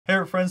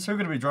Hey friends, so we're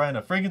going to be drawing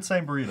a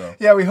Frankenstein burrito.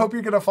 Yeah, we hope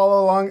you're going to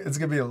follow along. It's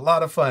going to be a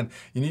lot of fun.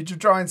 You need your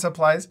drawing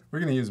supplies. We're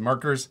going to use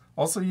markers.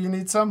 Also, you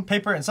need some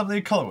Paper and something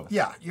to color with.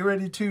 Yeah, you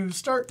ready to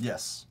start?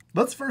 Yes.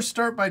 Let's first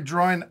start by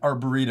drawing our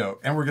burrito,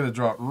 and we're going to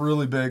draw it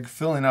really big,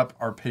 filling up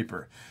our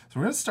paper. So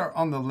we're going to start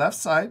on the left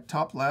side,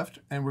 top left,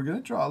 and we're going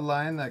to draw a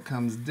line that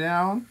comes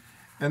down,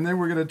 and then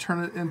we're going to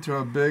turn it into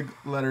a big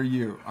letter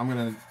U. I'm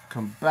going to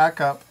come back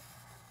up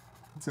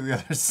to the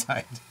other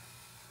side.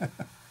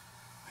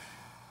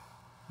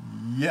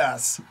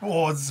 Yes.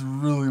 Oh, it's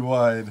really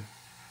wide.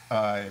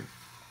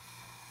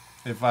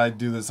 If I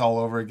do this all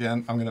over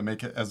again, I'm going to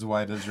make it as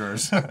wide as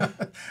yours.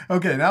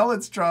 Okay, now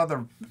let's draw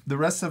the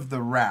rest of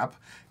the wrap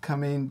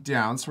coming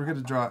down. So we're going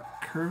to draw it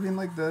curving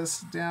like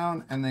this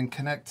down and then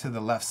connect to the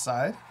left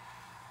side.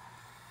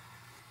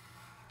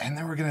 And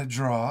then we're going to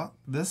draw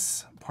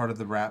this part of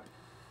the wrap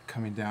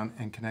coming down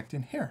and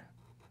connecting here.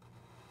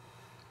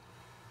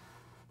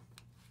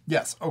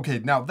 Yes, okay,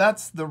 now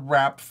that's the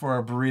wrap for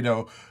our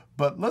burrito.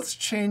 But let's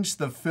change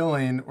the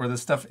filling or the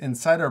stuff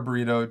inside our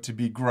burrito to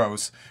be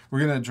gross. We're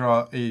going to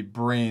draw a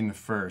brain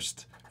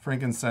first,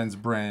 Frankenstein's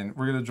brain.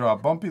 We're going to draw a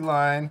bumpy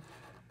line,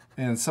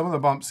 and some of the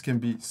bumps can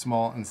be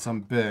small and some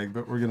big,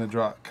 but we're going to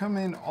draw it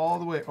coming all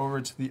the way over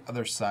to the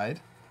other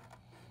side.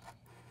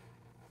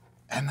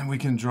 And then we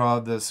can draw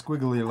the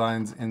squiggly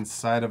lines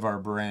inside of our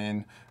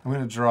brain. I'm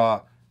going to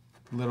draw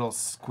little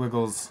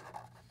squiggles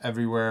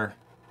everywhere,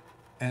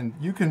 and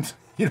you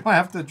don't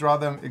have to draw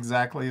them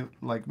exactly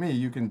like me.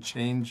 You can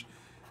change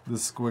the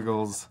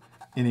squiggles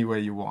any way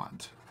you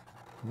want.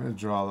 I'm going to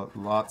draw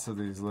lots of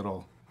these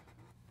little,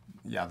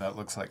 yeah, that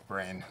looks like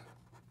brain.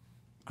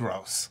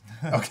 Gross.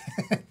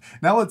 Okay,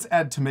 now let's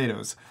add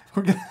tomatoes.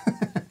 We're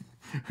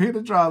going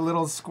to draw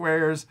little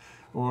squares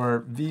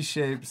or V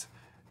shapes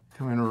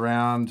coming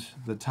around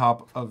the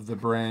top of the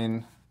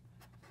brain.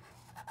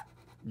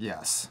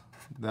 Yes,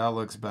 that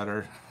looks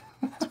better.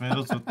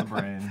 Tomatoes with the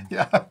brain.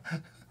 Yeah.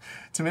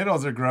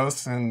 Tomatoes are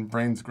gross and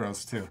brain's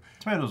gross too.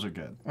 Tomatoes are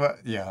good. Well,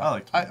 yeah, I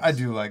like tomatoes. I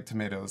do like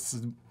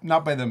tomatoes.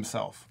 Not by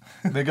themselves.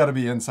 They got to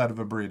be inside of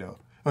a burrito.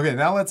 Okay,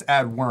 now let's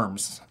add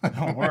worms.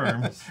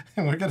 Worms.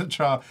 And we're going to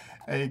draw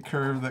a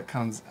curve that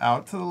comes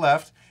out to the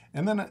left,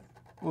 and then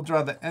we'll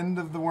draw the end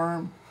of the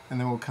worm, and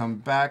then we'll come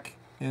back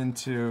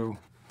into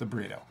the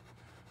burrito.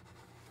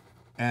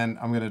 And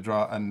I'm going to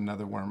draw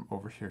another worm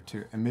over here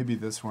too. And maybe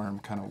this worm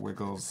kind of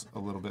wiggles a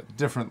little bit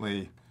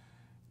differently.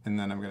 And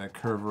then I'm going to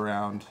curve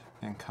around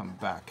and come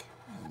back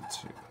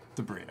into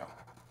the burrito.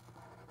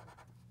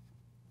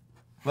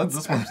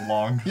 This one's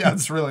long. Yeah,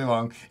 it's really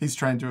long. He's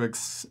trying to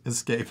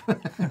escape.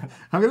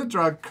 I'm going to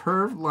draw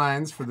curved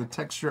lines for the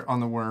texture on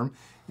the worm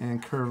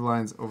and curved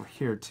lines over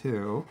here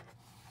too.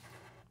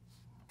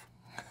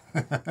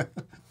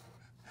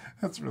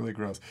 That's really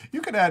gross.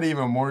 You could add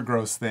even more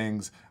gross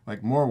things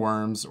like more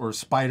worms or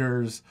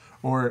spiders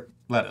or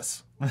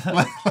lettuce.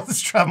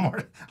 Let's draw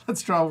more.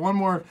 Let's draw one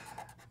more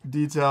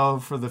detail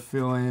for the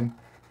filling.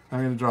 I'm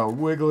going to draw a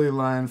wiggly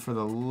line for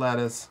the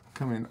lettuce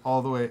coming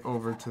all the way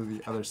over to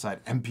the other side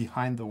and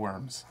behind the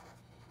worms.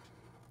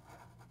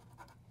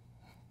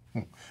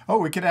 Oh,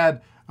 we could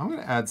add, I'm going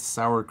to add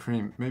sour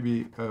cream.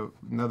 Maybe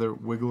another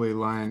wiggly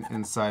line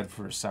inside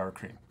for sour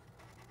cream.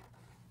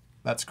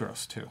 That's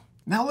gross too.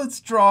 Now let's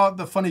draw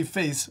the funny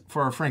face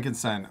for our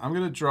Frankenstein. I'm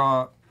going to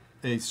draw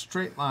a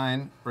straight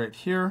line right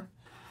here.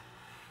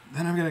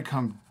 Then I'm going to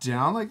come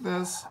down like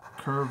this,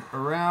 curve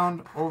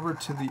around over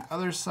to the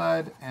other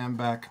side and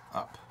back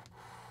up.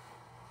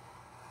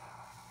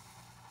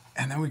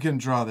 And then we can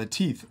draw the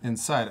teeth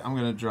inside. I'm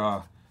going to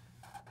draw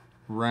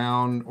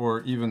round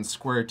or even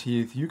square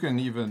teeth. You can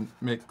even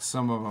make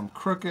some of them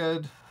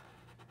crooked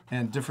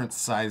and different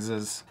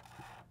sizes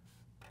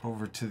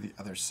over to the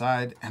other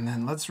side. And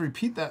then let's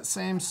repeat that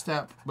same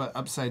step but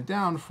upside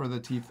down for the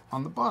teeth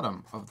on the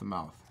bottom of the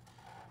mouth.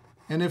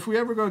 And if we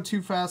ever go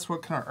too fast,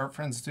 what can our art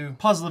friends do?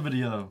 Pause the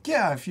video.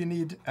 Yeah, if you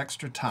need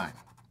extra time.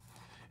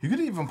 You could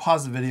even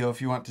pause the video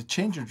if you want to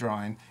change your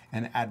drawing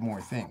and add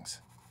more things.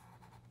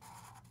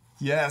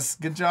 Yes,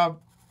 good job.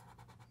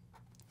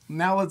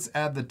 Now let's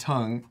add the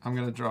tongue. I'm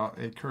going to draw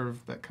a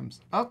curve that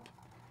comes up,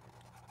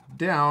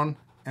 down,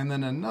 and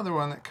then another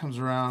one that comes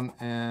around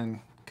and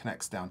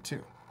connects down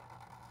too.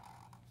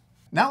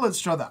 Now let's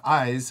draw the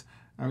eyes.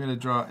 I'm going to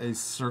draw a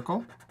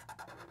circle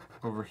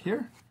over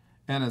here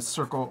and a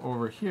circle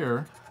over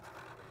here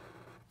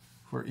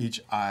for each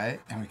eye.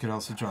 And we could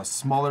also draw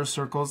smaller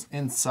circles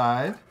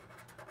inside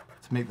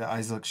to make the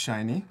eyes look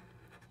shiny.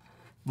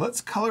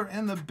 Let's color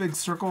in the big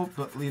circle,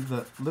 but leave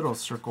the little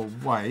circle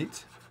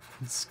white.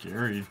 It's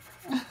scary.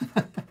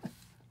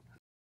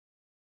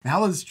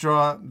 Now let's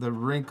draw the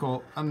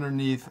wrinkle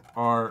underneath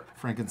our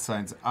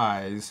Frankenstein's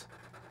eyes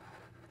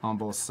on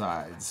both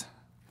sides.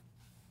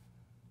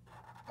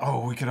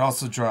 Oh, we could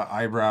also draw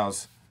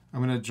eyebrows.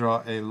 I'm going to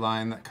draw a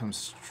line that comes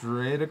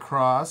straight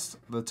across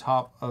the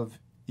top of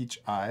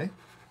each eye.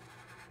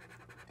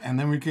 And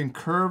then we can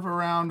curve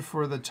around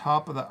for the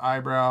top of the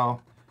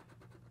eyebrow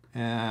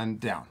and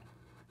down.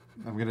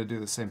 I'm going to do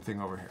the same thing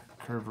over here.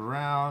 Curve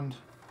around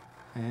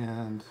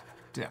and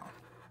down.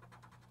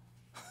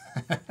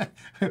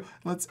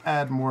 Let's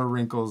add more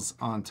wrinkles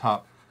on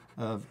top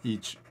of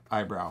each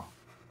eyebrow.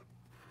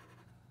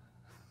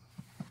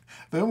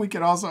 Then we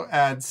could also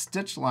add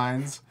stitch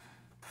lines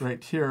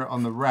right here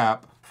on the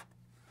wrap.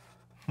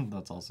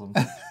 That's awesome.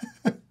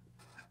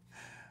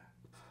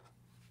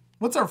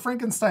 What's our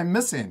Frankenstein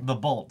missing? The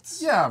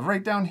bolts. Yeah,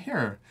 right down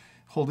here,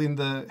 holding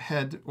the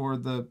head or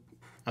the,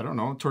 I don't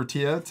know,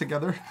 tortilla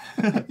together.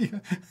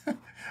 I'm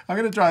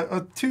going to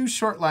draw 2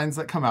 short lines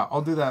that come out.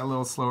 I'll do that a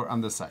little slower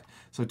on this side.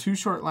 So 2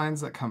 short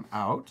lines that come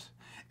out,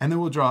 and then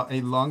we'll draw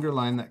a longer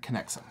line that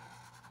connects them.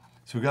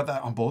 So we got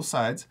that on both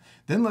sides.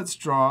 Then let's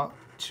draw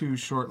 2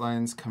 short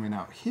lines coming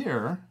out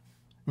here.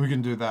 We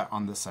can do that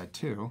on this side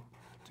too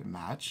to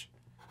match.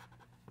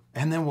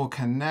 And then we'll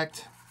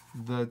connect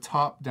the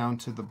top down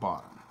to the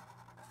bottom.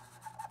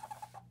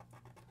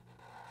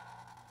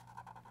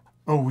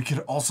 Oh, we could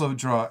also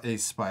draw a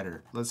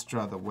spider. Let's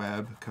draw the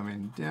web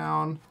coming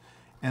down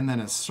and then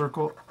a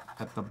circle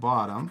at the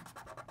bottom.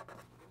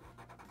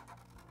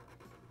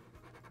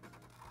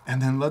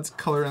 And then let's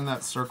color in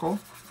that circle.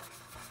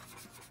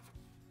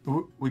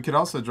 We could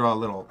also draw a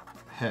little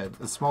head,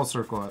 a small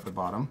circle at the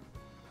bottom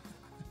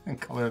and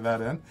color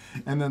that in.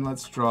 And then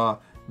let's draw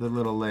the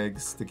little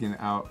legs sticking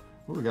out.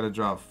 Oh, we got to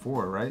draw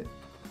 4, right?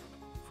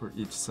 For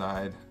each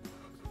side.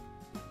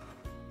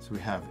 So we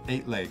have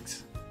 8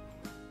 legs.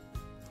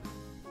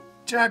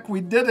 Jack,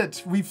 we did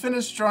it. We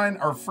finished drawing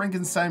our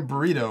Frankenstein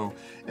burrito,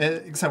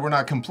 except we're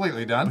not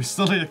completely done. We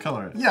still need to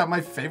color it. Yeah,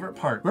 my favorite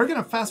part. We're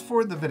gonna fast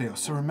forward the video,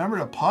 so remember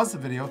to pause the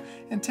video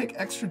and take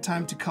extra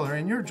time to color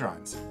in your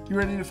drawings. You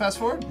ready to fast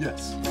forward?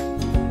 Yes.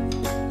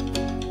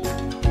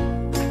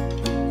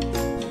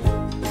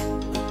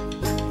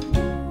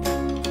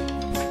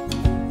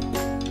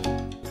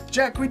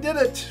 Jack, we did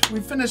it. We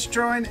finished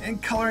drawing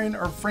and coloring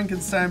our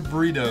Frankenstein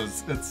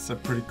burritos. It's a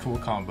pretty cool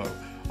combo.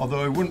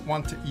 Although I wouldn't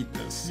want to eat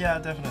this. Yeah,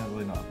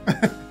 definitely not.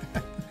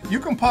 You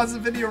can pause the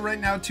video right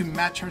now to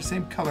match our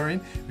same coloring.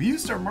 We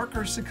used our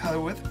markers to color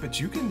with, but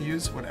you can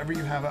use whatever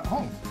you have at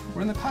home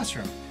or in the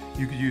classroom.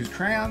 You could use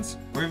crayons.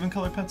 Or even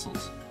colored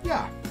pencils.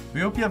 Yeah.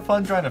 We hope you have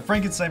fun drawing a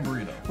Frankenstein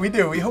burrito. We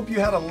do. We hope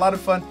you had a lot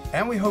of fun,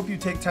 and we hope you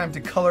take time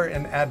to color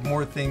and add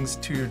more things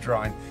to your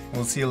drawing. And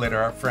we'll see you later,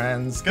 our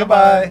friends.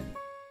 Goodbye.